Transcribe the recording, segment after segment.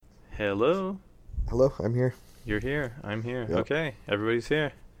Hello. Hello, I'm here. You're here. I'm here. Yep. Okay. Everybody's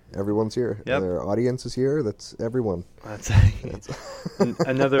here. Everyone's here. Yep. Their audience is here. That's everyone. That's That's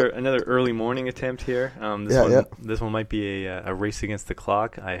another early morning attempt here. Yeah. This one might be a race against the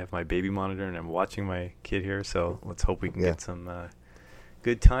clock. I have my baby monitor and I'm watching my kid here, so let's hope we can get some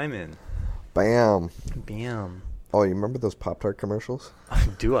good time in. Bam. Bam. Oh, you remember those Pop-Tart commercials?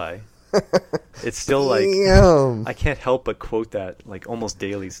 Do I? It's still like Bam. I can't help but quote that like almost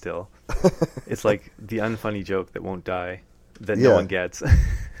daily still. It's like the unfunny joke that won't die that no one gets.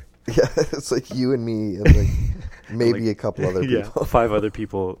 Yeah, it's like you and me and like maybe a couple other people. Yeah, 5 other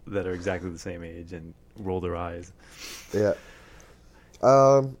people that are exactly the same age and roll their eyes. Yeah.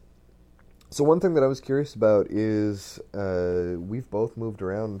 So one thing that I was curious about is we've both moved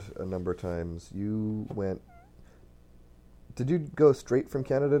around a number of times. Did you go straight from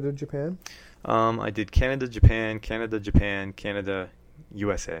Canada to Japan? I did Canada, Japan, Canada, Japan, Canada,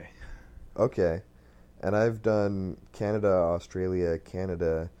 USA. Okay. And I've done Canada, Australia,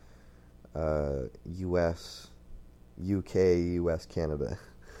 Canada, US, UK, US, Canada.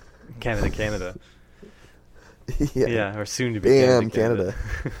 Canada. Yeah, or soon to be Damn, Canada.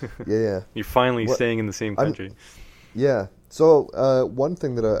 Yeah. You're finally staying in the same country. Yeah. So one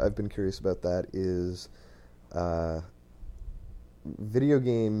thing that I've been curious about that is video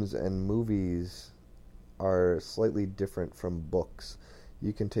games and movies are slightly different from books.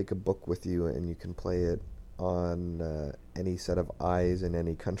 You can take a book with you and you can play it on any set of eyes in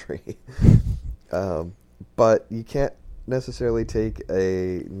any country. But you can't necessarily take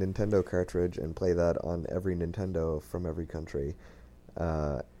a Nintendo cartridge and play that on every Nintendo from every country.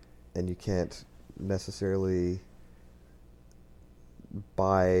 And you can't necessarily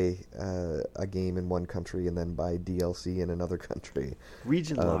buy a game in one country and then buy DLC in another country.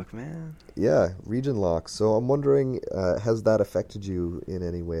 Region lock, man. Yeah, region lock. So I'm wondering, has that affected you in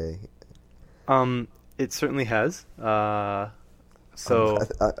any way? It certainly has. So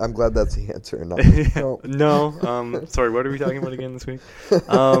I'm glad that's the answer. Not no. Sorry, what are we talking about again this week?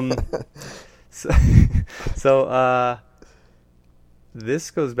 So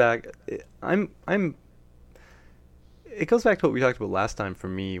this goes back. It goes back to what we talked about last time for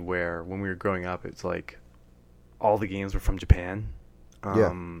me, where when we were growing up, it's like all the games were from Japan.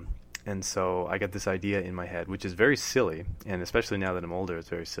 And so I got this idea in my head, which is very silly, and especially now that I'm older, it's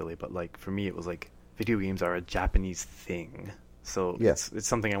very silly. But like for me, it was like video games are a Japanese thing. So it's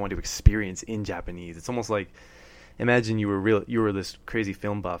something I want to experience in Japanese. It's almost like, imagine you were this crazy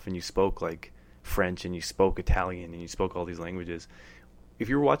film buff and you spoke like French and you spoke Italian and you spoke all these languages. If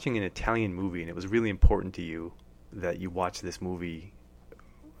you were watching an Italian movie and it was really important to you that you watch this movie,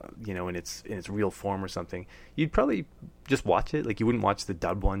 in its real form or something, you'd probably just watch it. Like you wouldn't watch the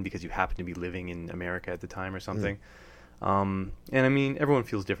dubbed one because you happen to be living in America at the time or something. And I mean, everyone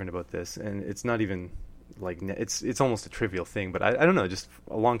feels different about this, and it's not even like it's almost a trivial thing. But I don't know. Just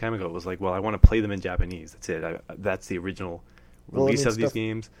a long time ago, it was like, well, I want to play them in Japanese. That's it. That's the original release of these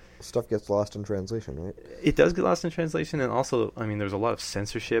games. Stuff gets lost in translation, right? It does get lost in translation, and also, I mean, there's a lot of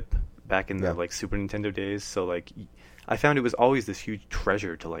censorship back in the like Super Nintendo days. So like, I found it was always this huge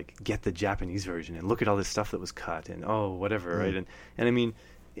treasure to like get the Japanese version and look at all this stuff that was cut and whatever, right? And I mean,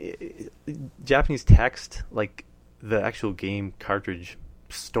 Japanese text, like the actual game cartridge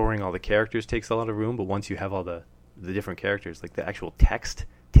storing all the characters takes a lot of room, but once you have all the different characters, like the actual text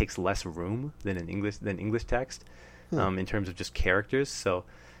takes less room than English text in terms of just characters. So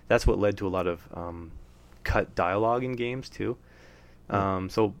that's what led to a lot of cut dialogue in games too.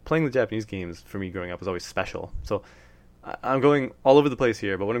 So playing the Japanese games for me growing up was always special. So I'm going all over the place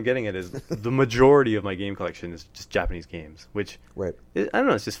here, but what I'm getting at is the majority of my game collection is just Japanese games, which I don't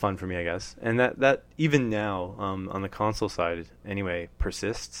know, it's just fun for me, I guess. And that even now on the console side anyway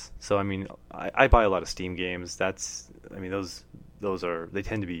persists. So I mean, I buy a lot of Steam games. Those are, they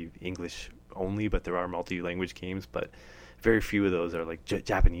tend to be English only, but there are multi-language games, but very few of those are like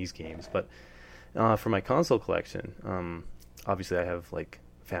Japanese games. But for my console collection, obviously I have like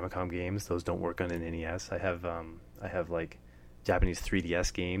Famicom games. Those don't work on an NES. I have like Japanese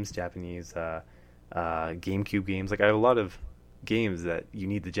 3DS games, Japanese GameCube games. Like I have a lot of games that you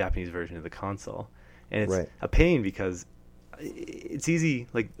need the Japanese version of the console, and it's a pain because it's easy.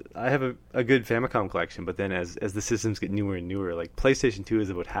 Like I have a good Famicom collection, but then as the systems get newer and newer, like PlayStation 2 is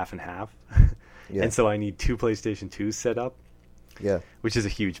about half and half, and so I need 2 PlayStation 2s set up, which is a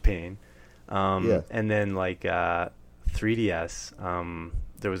huge pain. And then like 3DS,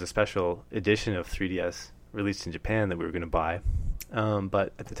 there was a special edition of 3DS released in Japan that we were going to buy,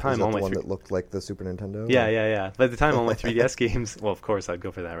 but at the time, all my one that looked like the Super Nintendo. Yeah. But at the time, all my 3DS games. Well, of course, I'd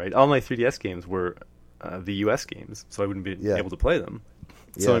go for that, right? All my 3DS games were the US games, so I wouldn't be able to play them.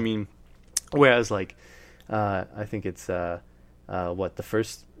 So I Yeah. mean, whereas like I think it's the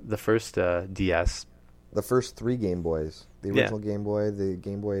first DS. The first three Game Boys, the Yeah, original Game Boy, the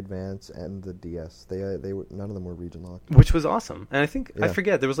Game Boy Advance, and the DS. They were none of them were region locked. which was awesome. And I think I Yeah.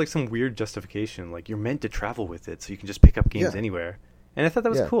 forget there was like some weird justification, like you're meant to travel with it, so you can just pick up games Yeah. anywhere. And I thought that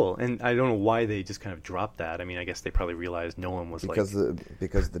was Yeah. cool. And I don't know why they just kind of dropped that. I mean, I guess they probably realized no one was Because like,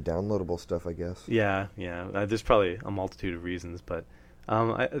 the downloadable stuff, I guess. yeah, yeah. There's probably a multitude of reasons, but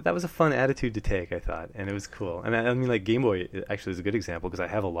that was a fun attitude to take, I thought, and it was cool. And I mean, like Game Boy actually is a good example because I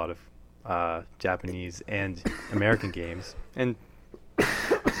have a lot of Japanese and American games, and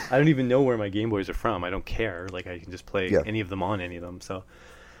I don't even know where my Game Boys are from. I don't care. Like I can just play Yeah. any of them on any of them. So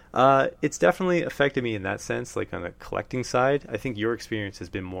it's definitely affected me in that sense. Like on the collecting side, I think your experience has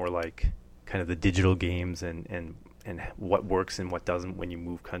been more like kind of the digital games and what works and what doesn't when you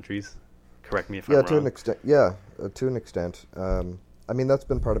move countries. Correct me if I'm Yeah, wrong. to an extent. Yeah, to an extent. I mean, that's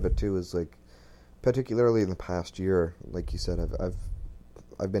been part of it too. Is like, particularly in the past year, like you said,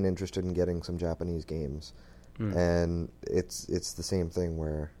 I've been interested in getting some Japanese games, and it's the same thing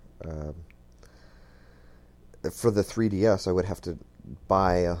where for the 3DS, I would have to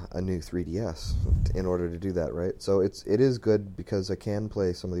buy a new 3DS in order to do that, right? So it is good because I can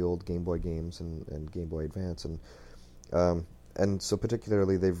play some of the old Game Boy games and Game Boy Advance, and so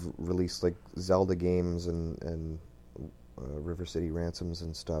particularly they've released like Zelda games and River City Ransoms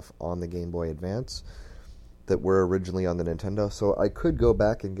and stuff on the Game Boy Advance that were originally on the Nintendo. So I could go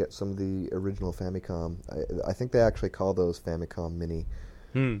back and get some of the original Famicom. I think they actually call those Famicom Mini.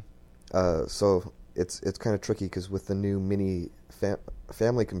 So it's kind of tricky because with the new Mini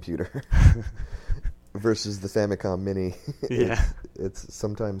family computer versus the Famicom Mini, Yeah. it's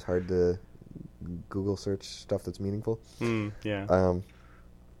sometimes hard to Google search stuff that's meaningful. Yeah.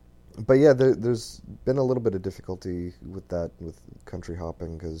 But yeah, there's been a little bit of difficulty with that, with country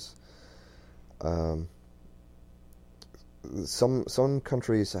hopping, because some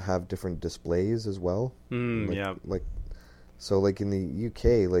countries have different displays as well. Yeah. So like in the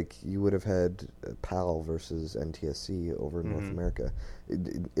UK, like you would have had PAL versus NTSC over in North America.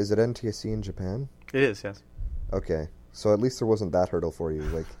 Is it NTSC in Japan? It is, yes. Okay, so at least there wasn't that hurdle for you.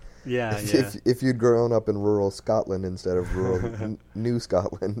 Like, Yeah, if you'd grown up in rural Scotland instead of rural New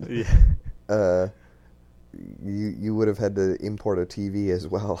Scotland, yeah. you would have had to import a TV as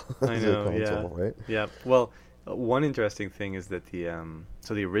well I as know, a console, right? Yeah. Well, one interesting thing is that the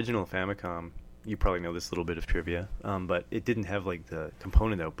original Famicom, you probably know this little bit of trivia, but it didn't have like the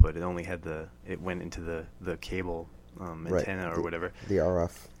component output. It only had it went into the cable antenna right. or whatever. The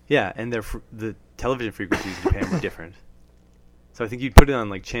RF. Yeah, and the television frequencies in Japan were different. So I think you'd put it on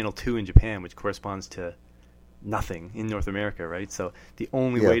like channel 2 in Japan, which corresponds to nothing in North America, right? So the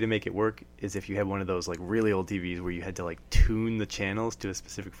only way to make it work is if you had one of those like really old TVs where you had to like tune the channels to a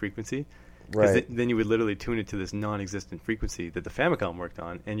specific frequency. Right. Then you would literally tune it to this non-existent frequency that the Famicom worked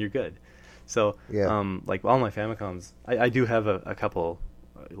on, and you're good. So, like all my Famicoms, I do have a couple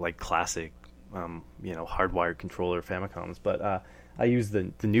like classic, hardwired controller Famicoms, but I use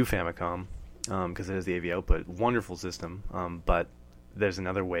the new Famicom because it has the AV output. Wonderful system, but there's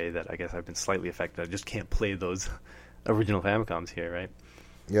another way that I guess I've been slightly affected. I just can't play those original Famicoms here, right?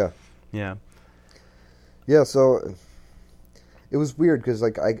 Yeah. Yeah. Yeah, so it was weird because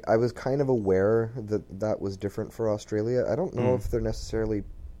like I was kind of aware that was different for Australia. I don't know if they're necessarily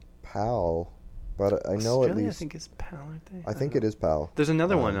PAL, but I know Australia, at least I think it's PAL, aren't they? I think it is PAL. There's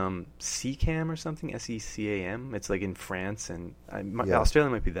another one, SECAM or something, SECAM. It's like in France, and Australia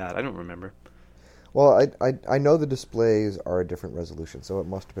might be that. I don't remember. Well, I know the displays are a different resolution, so it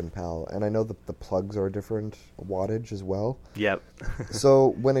must have been PAL, and I know that the plugs are a different wattage as well. Yep.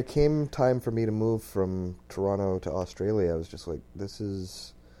 So when it came time for me to move from Toronto to Australia, I was just like, this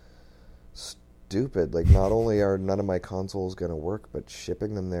is stupid. Like, not only are none of my consoles going to work, but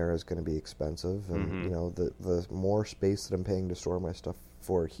shipping them there is going to be expensive, and the more space that I'm paying to store my stuff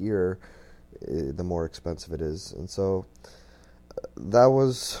for here, the more expensive it is. And so that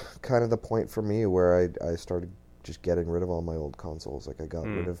was kind of the point for me where I started just getting rid of all my old consoles. Like, I got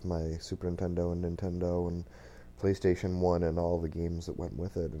rid of my Super Nintendo and Nintendo and PlayStation 1 and all the games that went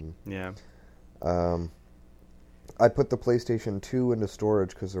with it. And I put the PlayStation 2 into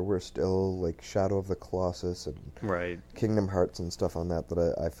storage because there were still like Shadow of the Colossus and Kingdom Hearts and stuff on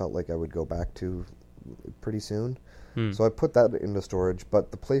that I felt like I would go back to pretty soon. So I put that into storage. But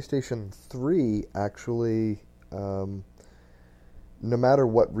the PlayStation 3 actually, no matter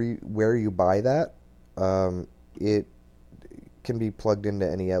where you buy that, it can be plugged into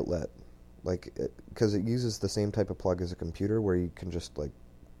any outlet. Like, because it uses the same type of plug as a computer, where you can just like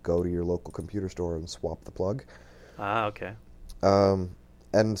go to your local computer store and swap the plug. Ah, okay.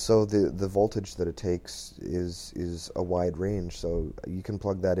 And so the voltage that it takes is a wide range, so you can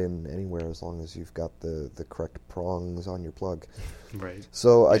plug that in anywhere as long as you've got the correct prongs on your plug. Right.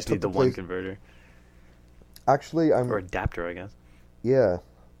 So You I just took need the one converter. Actually, Or adapter, I guess. yeah.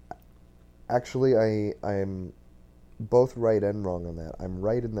 Actually, I'm both right and wrong on that. I'm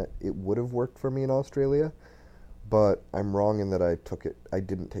right in that it would have worked for me in Australia, but I'm wrong in that I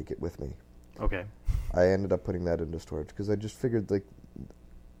didn't take it with me. Okay. I ended up putting that into storage because I just figured like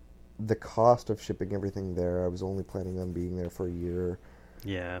the cost of shipping everything there. I was only planning on being there for a year.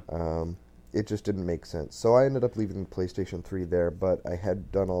 Yeah. It just didn't make sense. So I ended up leaving the PlayStation 3 there, but I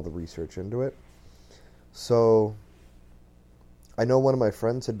had done all the research into it. So I know one of my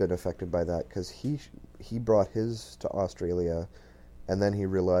friends had been affected by that because he brought his to Australia, and then he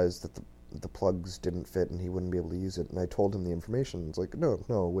realized that the plugs didn't fit and he wouldn't be able to use it. And I told him the information. It's like, no,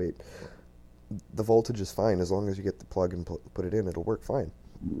 wait. The voltage is fine as long as you get the plug and put it in. It'll work fine.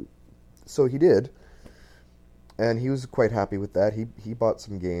 So he did, and he was quite happy with that. He bought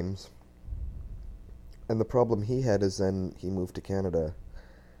some games, and the problem he had is then he moved to Canada,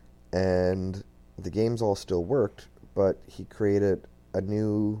 and the games all still worked, but he created a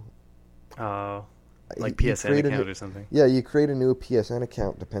new... like PSN account or something. Yeah, you create a new PSN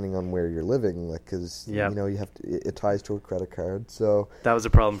account depending on where you're living, like because you have to, it ties to a credit card. So that was a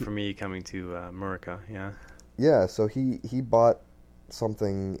problem for me coming to Murica. Yeah. Yeah, so he bought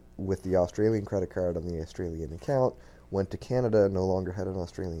something with the Australian credit card on the Australian account, went to Canada, no longer had an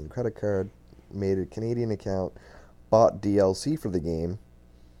Australian credit card, made a Canadian account, bought DLC for the game,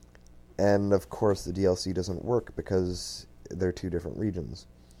 and of course the DLC doesn't work because they're two different regions.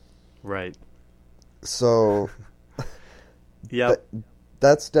 Right. So yeah,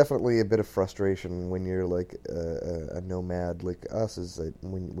 that's definitely a bit of frustration when you're like a nomad like us. Is that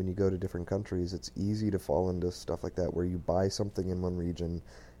when you go to different countries, it's easy to fall into stuff like that where you buy something in one region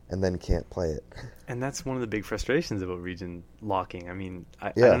and then can't play it. And that's one of the big frustrations about region locking. I mean,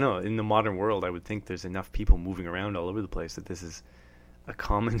 I don't know. In the modern world, I would think there's enough people moving around all over the place that this is a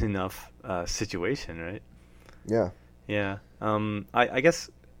common enough situation, right? Yeah. Yeah. I guess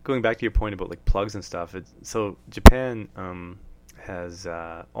going back to your point about like plugs and stuff, so Japan has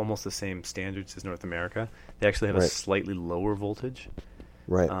almost the same standards as North America. They actually have a slightly lower voltage.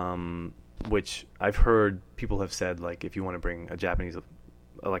 Right. Which I've heard people have said, like, if you want to bring a Japanese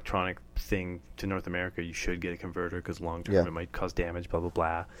electronic thing to North America, you should get a converter because long term it might cause damage, blah, blah,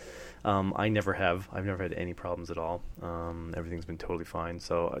 blah. I never have. I've never had any problems at all. Everything's been totally fine.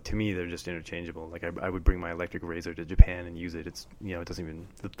 So to me, they're just interchangeable. Like I would bring my electric razor to Japan and use it. It's it doesn't even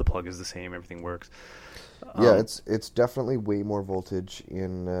the plug is the same. Everything works. It's definitely way more voltage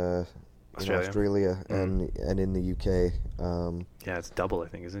in Australia and in the UK. Yeah, it's double. I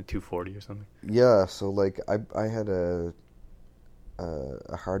think isn't it 240 or something? Yeah. So like I had a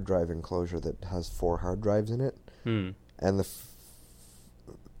hard drive enclosure that has 4 hard drives in it, and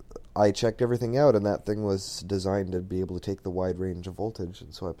I checked everything out, and that thing was designed to be able to take the wide range of voltage,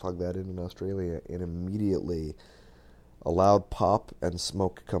 and so I plugged that in Australia, and immediately a loud pop and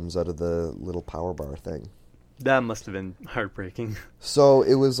smoke comes out of the little power bar thing. That must have been heartbreaking. So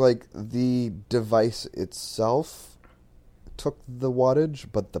it was like the device itself took the wattage,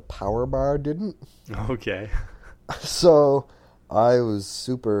 but the power bar didn't. Okay. So I was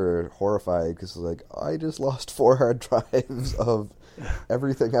super horrified because like I just lost 4 hard drives of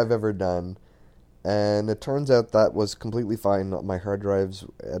everything I've ever done, and it turns out that was completely fine. My hard drives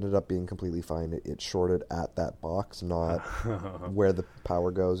ended up being completely fine. It shorted at that box, not where the power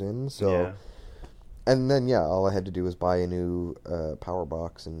goes in. So, and then all I had to do was buy a new power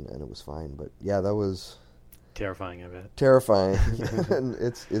box, and it was fine. But yeah, that was terrifying. I bet terrifying, and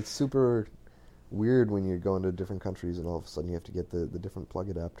it's super weird when you're going to different countries and all of a sudden you have to get the different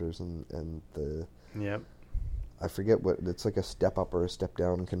plug adapters and the I forget what it's like, a step up or a step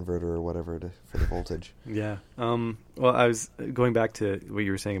down converter or whatever for the voltage. Yeah. Well, I was going back to what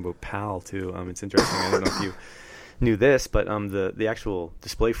you were saying about PAL too. It's interesting. I don't know if you knew this, but the actual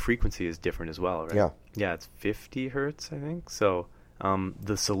display frequency is different as well, right? Yeah, it's 50 hertz, I think. So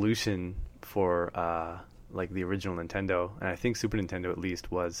the solution for like the original Nintendo, and I think Super Nintendo at least,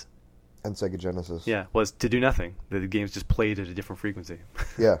 was, and Sega Genesis. Yeah, was to do nothing. The games just played at a different frequency.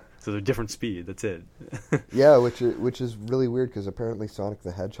 Yeah. So they're different speed. That's it. Yeah, which is really weird because apparently Sonic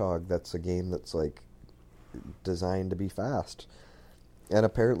the Hedgehog, that's a game that's like designed to be fast. And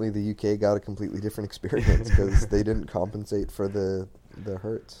apparently the UK got a completely different experience because they didn't compensate for the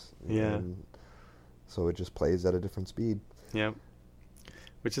hertz. Yeah. And so it just plays at a different speed. Yeah.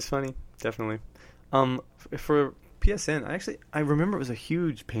 Which is funny, definitely. For PSN, I remember it was a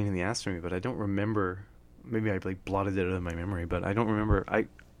huge pain in the ass for me, but I don't remember maybe I like blotted it out of my memory, but I don't remember.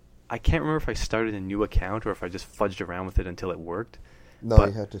 I can't remember if I started a new account or if I just fudged around with it until it worked. No, But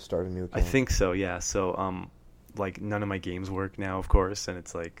you had to start a new account. I think so, yeah. So like none of my games work now, of course, and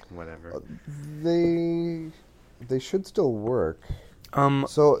it's like whatever. They should still work. Um,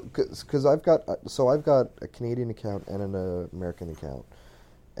 So, because I've got a Canadian account and an American account,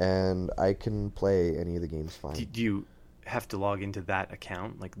 and I can play any of the games fine. do you have to log into that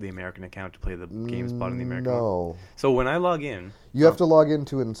account, like the American account, to play the games bought in the American one? No, So when I log in, you have to log in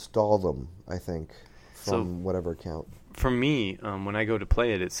to install them, I think, So- from whatever account. for me, when I go to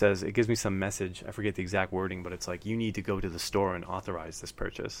play it, it gives me some message. I forget the exact wording, but it's like, you need to go to the store and authorize this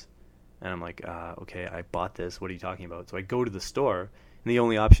purchase. And I'm like, okay, I bought this. What are you talking about? So I go to the store, and the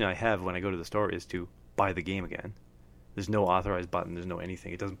only option I have when I go to the store is to buy the game again. There's no authorize button. There's no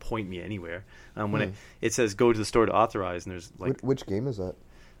anything. It doesn't point me anywhere. When it says go to the store to authorize, and there's like Which game is that?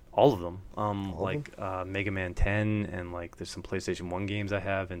 all of them. of Mega Man 10, and like there's some PlayStation 1 games I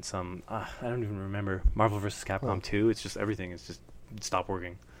have, and some I don't even remember. Marvel vs. Capcom 2. It's just everything. It's just stopped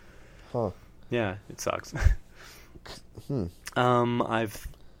working. Huh. Yeah, it sucks. Hmm.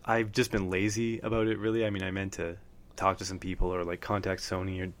 I've just been lazy about it, really. I mean, I meant to talk to some people or like contact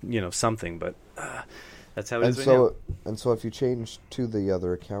Sony or something, but that's how it is right now. And so if you change to the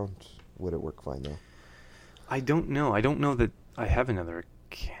other account, would it work fine though? I don't know. I don't know that I have another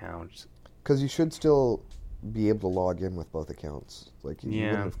account. Because you should still be able to log in with both accounts. Like you Yeah.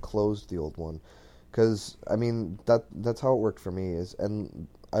 wouldn't have closed the old one. Because I mean that's how it worked for me. And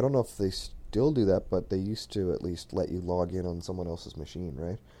I don't know if they still do that, but they used to at least let you log in on someone else's machine,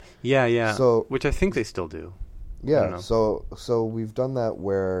 right? Yeah. So which I think they still do. yeah, so we've done that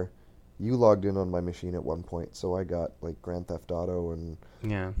where you logged in on my machine at one point, so I got like Grand Theft Auto and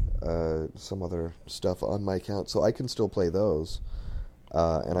Yeah. some other stuff on my account, so I can still play those,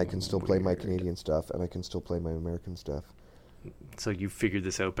 and I can still play my Weird. Canadian stuff, and I can still play my American stuff. So you figured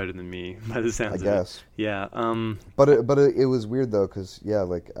this out better than me, by the sounds I of guess. it. Yeah. But it was weird though, because yeah,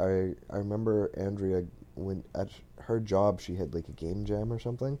 like I remember Andrea when at her job she had like a game jam or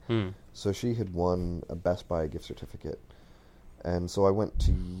something, so she had won a Best Buy gift certificate, and so I went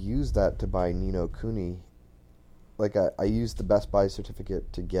to use that to buy Ni no Kuni. Like I used the Best Buy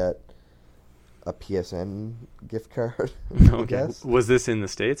certificate to get a PSN gift card. I Okay. guess. Was this in the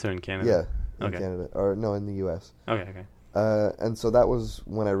States or in Canada? Yeah, in Okay. Canada or no, in the U.S. Okay. And so that was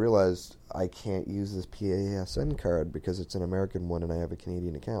when I realized I can't use this PSN card because it's an American one and I have a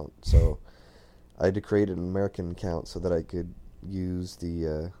Canadian account. So I had to create an American account so that I could use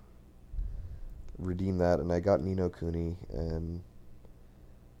the redeem that, and I got Ni no Kuni and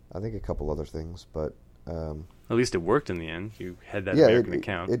I think a couple other things, but At least it worked in the end. You had that American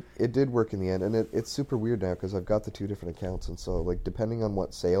account. It did work in the end, and it's super weird now because I've got the two different accounts, and so like depending on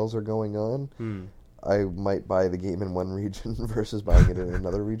what sales are going on, I might buy the game in one region versus buying it in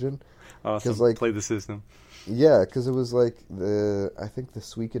another region. Awesome. like- Play the system. Yeah, because it was like I think the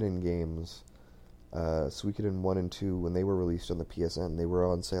Suikoden games, Suikoden 1 and 2, when they were released on the PSN, they were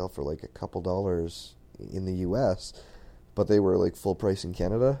on sale for like a couple dollars in the US, but they were like full price in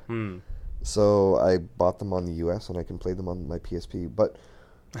Canada. So I bought them on the US and I can play them on my PSP. But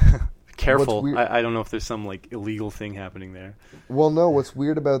Careful. weird- I don't know if there's some like illegal thing happening there. well, no, what's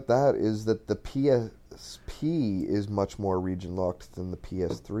weird about that is that the PSP is much more region locked than the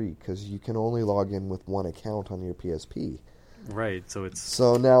PS3 because you can only log in with one account on your PSP. Right. So it's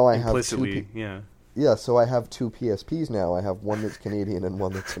So now I have implicitly, yeah, Yeah, so I have two PSPs now. I have one that's Canadian and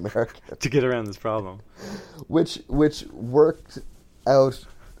one that's American. to get around this problem. Which worked out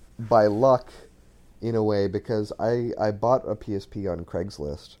by luck in a way because I bought a PSP on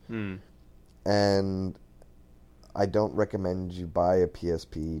Craigslist. And I don't recommend you buy a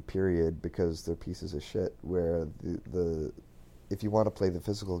PSP, period, because they're pieces of shit. Where the if you want to play the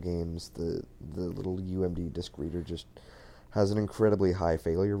physical games, the little UMD disc reader just has an incredibly high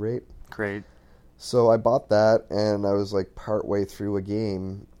failure rate. Great. So I bought that, and I was like partway through a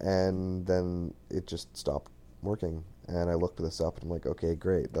game, and then it just stopped working. And I looked this up, and I'm like, okay,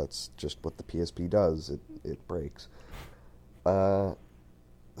 great, that's just what the PSP does. It breaks.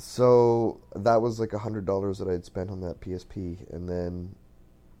 So that was like $100 that I'd spent on that PSP, and then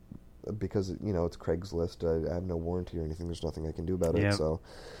because it's Craigslist, I have no warranty or anything. There's nothing I can do about it. Yep. So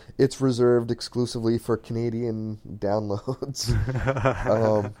it's reserved exclusively for Canadian downloads.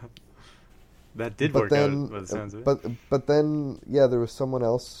 That did work out, by the sounds of it. But then, yeah, there was someone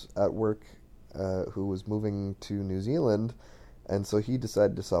else at work who was moving to New Zealand, and so he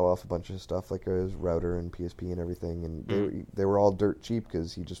decided to sell off a bunch of stuff, like his router and PSP and everything, and they were all dirt cheap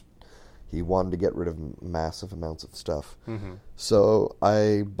because he wanted to get rid of massive amounts of stuff. So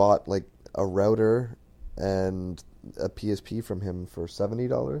I bought like a router and a PSP from him for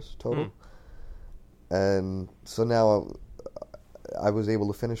 $70 total. And so now I was able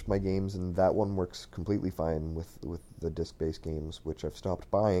to finish my games, and that one works completely fine with the disc-based games, which I've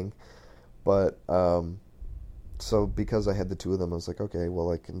stopped buying. But so because I had the two of them, I was like, okay,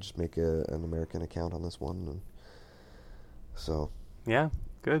 well, I can just make an American account on this one. And so yeah,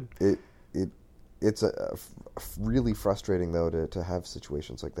 good. It's really frustrating though to have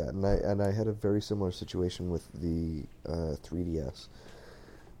situations like that, and I had a very similar situation with the 3DS,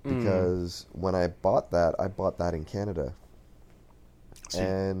 because when I bought that in Canada, so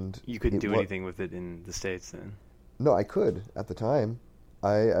and you couldn't do anything with it in the States then. No, I could at the time.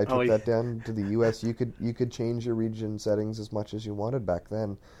 I took Oh, that down to the U.S. You could change your region settings as much as you wanted back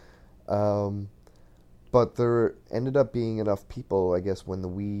then. But there ended up being enough people, I guess, when the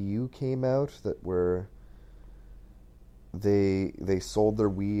Wii U came out, that they sold their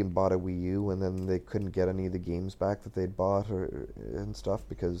Wii and bought a Wii U, and then they couldn't get any of the games back that they'd bought and stuff,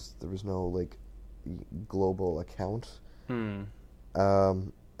 because there was no like global account.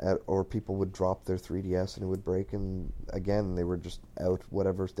 Or people would drop their 3DS and it would break, and again they were just out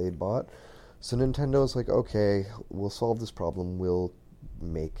whatever they'd bought. So Nintendo was like, okay, we'll solve this problem. We'll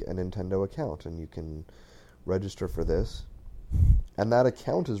make a Nintendo account, and you can register for this, and that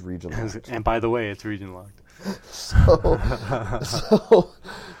account is region locked. And by the way, it's region locked.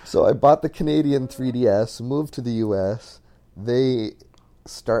 So I bought the Canadian 3DS, moved to the US. They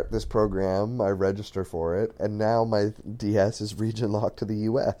start this program, I register for it, and now my DS is region locked to the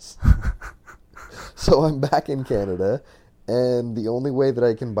US. So I'm back in Canada, and the only way that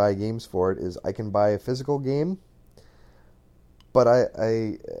I can buy games for it is I can buy a physical game. But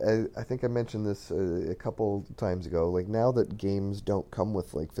I think I mentioned this a couple times ago. Like, now that games don't come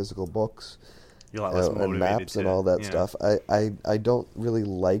with like physical books and maps and all that stuff, I don't really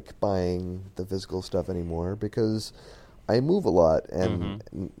like buying the physical stuff anymore, because I move a lot, and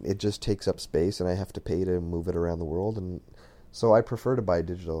it just takes up space, and I have to pay to move it around the world, and so I prefer to buy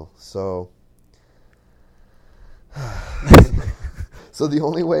digital. So the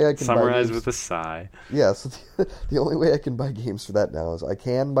only way I can summarize buy games, with a sigh. Yeah, so the only way I can buy games for that now is I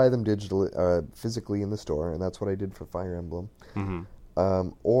can buy them physically in the store, and that's what I did for Fire Emblem.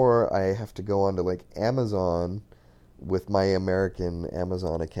 Or I have to go onto like Amazon with my American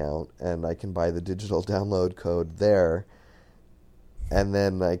Amazon account, and I can buy the digital download code there, and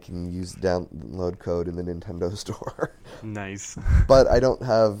then I can use the download code in the Nintendo store. Nice. But I don't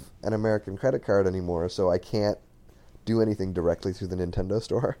have an American credit card anymore, so I can't do anything directly through the Nintendo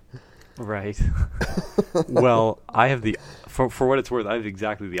store. Right. Well, I have for what it's worth, I have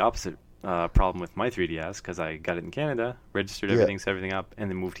exactly the opposite problem with my 3DS, because I got it in Canada, registered everything, set everything up, and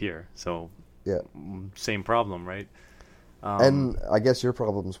then moved here. So same problem, right? And I guess your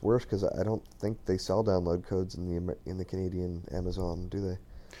problem's worse, because I don't think they sell download codes in the Canadian Amazon, do they?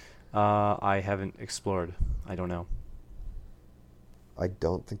 I haven't explored. I don't know. I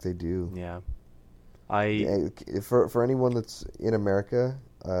don't think they do. Yeah. For anyone that's in America,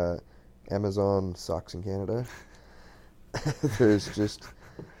 Amazon sucks in Canada. There's just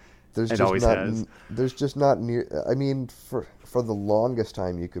not near. I mean, for the longest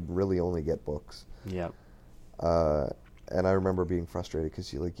time, you could really only get books. Yeah. And I remember being frustrated,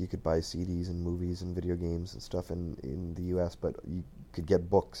 because you could buy CDs and movies and video games and stuff in the US, but you could get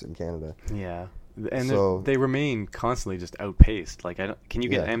books in Canada. Yeah, and they remain constantly just outpaced. Like, can you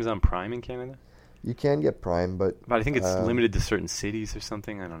get Amazon Prime in Canada? You can get Prime, but I think it's limited to certain cities or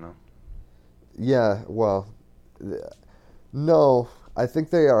something. I don't know. Yeah, well, no, I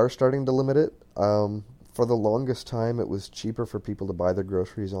think they are starting to limit it. For the longest time, it was cheaper for people to buy their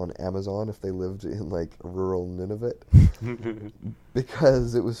groceries on Amazon if they lived in like rural Nunavut,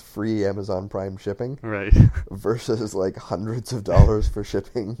 because it was free Amazon Prime shipping, right? Versus like hundreds of dollars for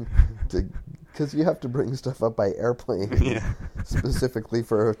shipping, because you have to bring stuff up by airplane, specifically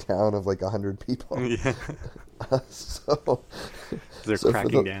for a town of like 100 people. Yeah. So they're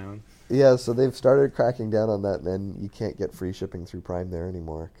cracking down. Yeah, so they've started cracking down on that, and you can't get free shipping through Prime there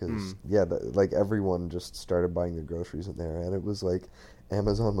anymore, because like everyone just started buying their groceries in there, and it was like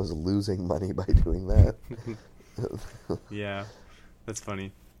Amazon was losing money by doing that. Yeah, that's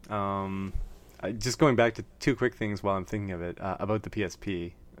funny. Just going back to two quick things while I'm thinking of it about the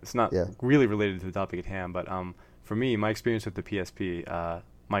PSP. It's not really related to the topic at hand, but for me, my experience with the PSP,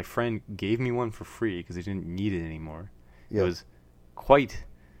 my friend gave me one for free because he didn't need it anymore. It was quite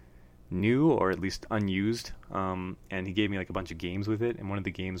new, or at least unused, and he gave me like a bunch of games with it, and one of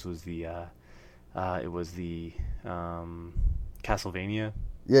the games was the Castlevania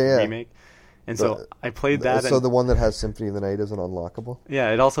remake, And so I played that. So the one that has Symphony of the Night isn't unlockable? Yeah,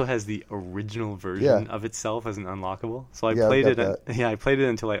 it also has the original version of itself as an unlockable. So I played it. I played it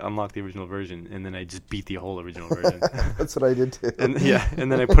until I unlocked the original version, and then I just beat the whole original version. That's what I did too. And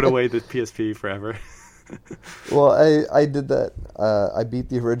then I put away the PSP forever. Well, I did that. I beat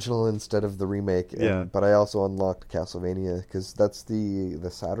the original instead of the remake. But I also unlocked Castlevania because that's the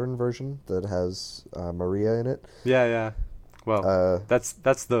Saturn version that has Maria in it. Yeah. Well, that's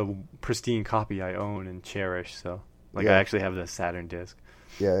the pristine copy I own and cherish. So, I actually have the Saturn disc.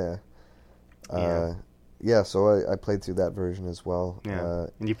 Yeah. So I played through that version as well. Yeah.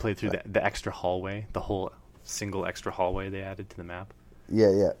 And you played through the extra hallway, the whole single extra hallway they added to the map.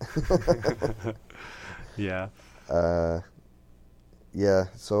 Yeah. Yeah.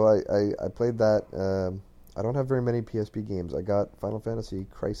 So I played that. I don't have very many PSP games. I got Final Fantasy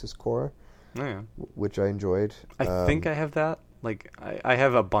Crisis Core. Oh, yeah. Which I enjoyed. I think I have that. Like, I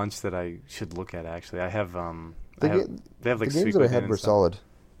have a bunch that I should look at, actually. I have, they have, like, the games that I had were solid.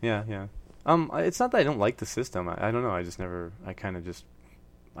 Yeah. It's not that I don't like the system. I don't know. I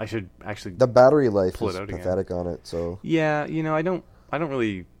should actually the battery life is pathetic again. On it, so. Yeah, I don't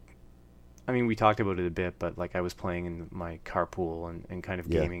really, I mean, we talked about it a bit, but, like, I was playing in my carpool and kind of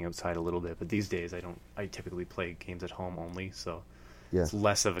gaming outside a little bit. But these days, I typically play games at home only, so. Yeah. It's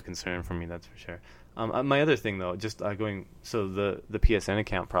less of a concern for me, that's for sure. My other thing, though, just the PSN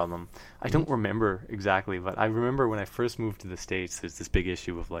account problem, I don't remember exactly, but I remember when I first moved to the States, there's this big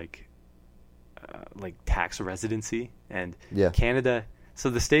issue of, like tax residency. And Canada... So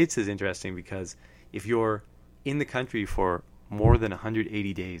the States is interesting because if you're in the country for more than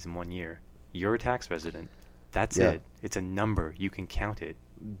 180 days in 1 year, you're a tax resident. That's it. It's a number. You can count it.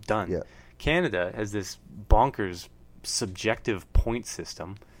 Done. Yeah. Canada has this bonkers... subjective point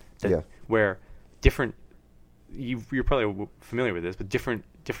system where different you're probably familiar with this, but different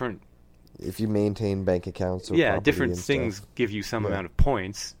if you maintain bank accounts or different things stuff. Give you some amount of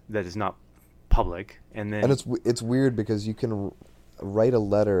points that is not public, and it's weird because you can write a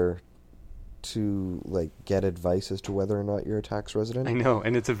letter to like get advice as to whether or not you're a tax resident. I know,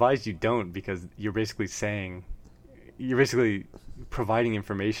 and it's advised you don't because you're basically providing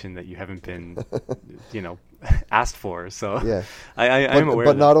information that you haven't been asked for. So I'm aware.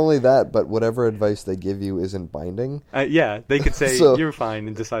 But not only that, but whatever advice they give you isn't binding. They could say you're fine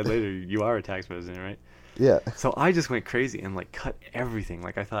and decide later you are a tax resident, right? Yeah. So I just went crazy and like cut everything.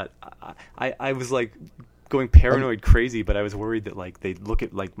 Like I thought I was like going paranoid crazy, but I was worried that like they'd look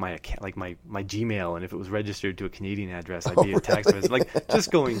at like my account, like my Gmail, and if it was registered to a Canadian address, I'd be a tax resident. Like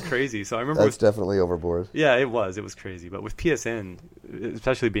just going crazy. So I remember that's definitely overboard. Yeah, it was crazy. But with PSN,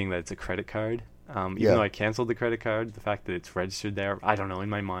 especially being that it's a credit card, even though I canceled the credit card, the fact that it's registered there, I don't know. In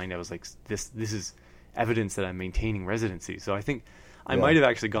my mind, I was like, this is evidence that I'm maintaining residency. So I think I might have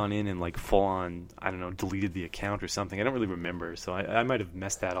actually gone in and like full on, I don't know, deleted the account or something. I don't really remember. So I might have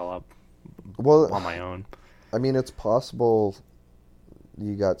messed that all up on my own. I mean, it's possible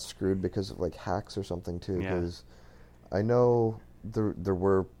you got screwed because of like hacks or something too. Because I know there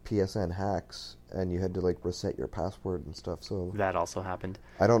were PSN hacks, and you had to like reset your password and stuff. So that also happened.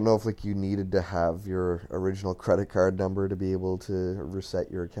 I don't know if like you needed to have your original credit card number to be able to reset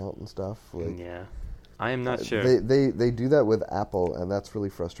your account and stuff. Like, I am not sure. They do that with Apple, and that's really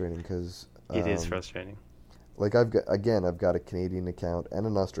frustrating because it is frustrating. Like I've got a Canadian account and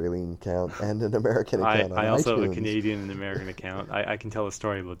an Australian account and an American account. I also have a Canadian and American account. I can tell a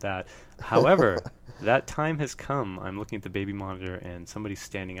story about that. However, that time has come. I'm looking at the baby monitor and somebody's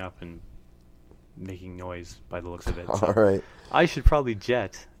standing up and making noise by the looks of it. So all right. I should probably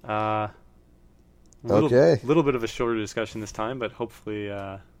jet. Little bit of a shorter discussion this time, but hopefully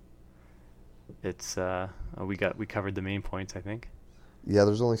it's we covered the main points, I think. Yeah,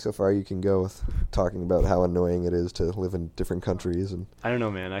 there's only so far you can go with talking about how annoying it is to live in different countries, and I don't know,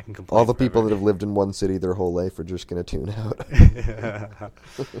 man. I can complain. All the people that have lived in one city their whole life are just going to tune out.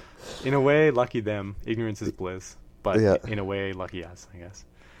 In a way, lucky them. Ignorance is bliss, but in a way, lucky us, I guess.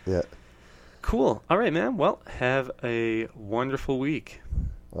 Yeah. Cool. All right, man. Well, have a wonderful week.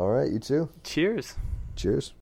 All right, you too. Cheers. Cheers.